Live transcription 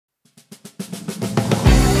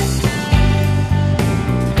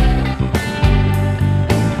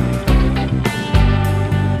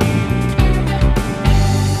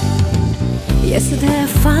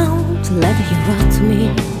but me.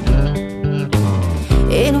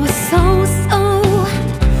 It was so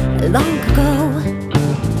long ago.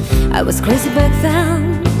 I was crazy back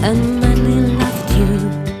then and madly loved you.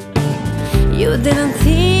 You didn't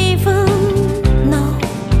even know.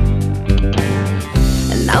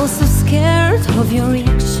 And I was so scared of your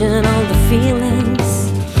reaction, all the feelings.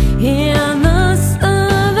 Innocent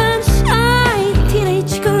and shy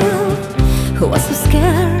teenage girl who was so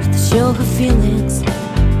scared to show her feelings.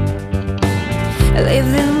 I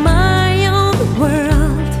lived in my own world.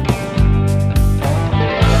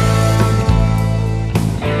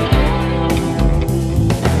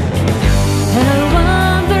 And I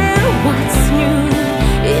wonder what's new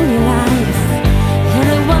in your life. And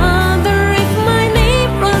I wonder if my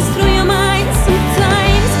name runs through your mind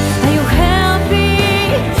sometimes. Are you happy?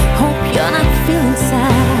 Hope you're not feeling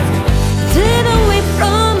sad. Didn't we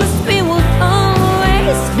promise we would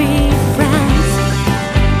always be friends?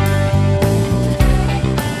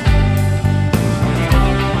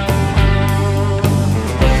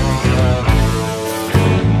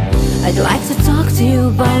 I'd like to talk to you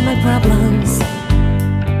about my problems,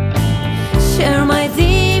 share my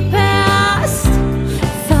deepest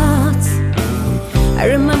thoughts. I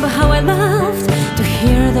remember how I loved to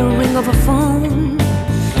hear the ring of a phone.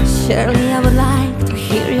 Surely I would like to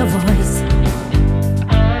hear your voice.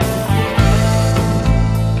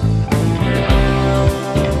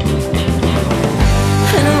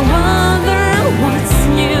 And I wonder what's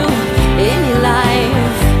new in your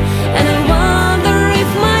life. And I wonder if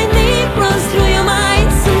my name runs through your mind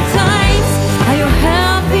sometimes. Are you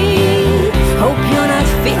happy? Hope you're not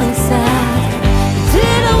feeling sad.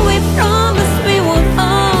 Didn't we promise we would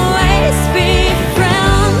always be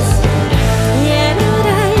friends? Yeah,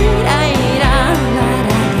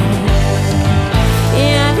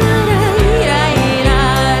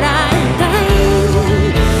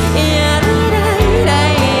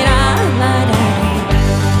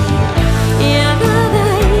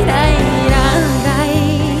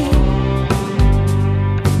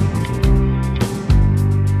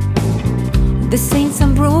 this ain't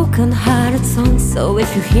some broken-hearted song, so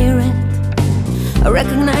if you hear it, I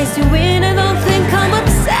recognize you in it. Don't think I'm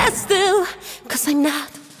obsessed still, cause I'm not.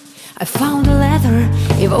 I found a letter,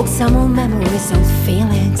 evoked some old memories and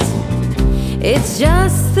feelings. It's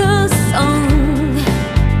just a song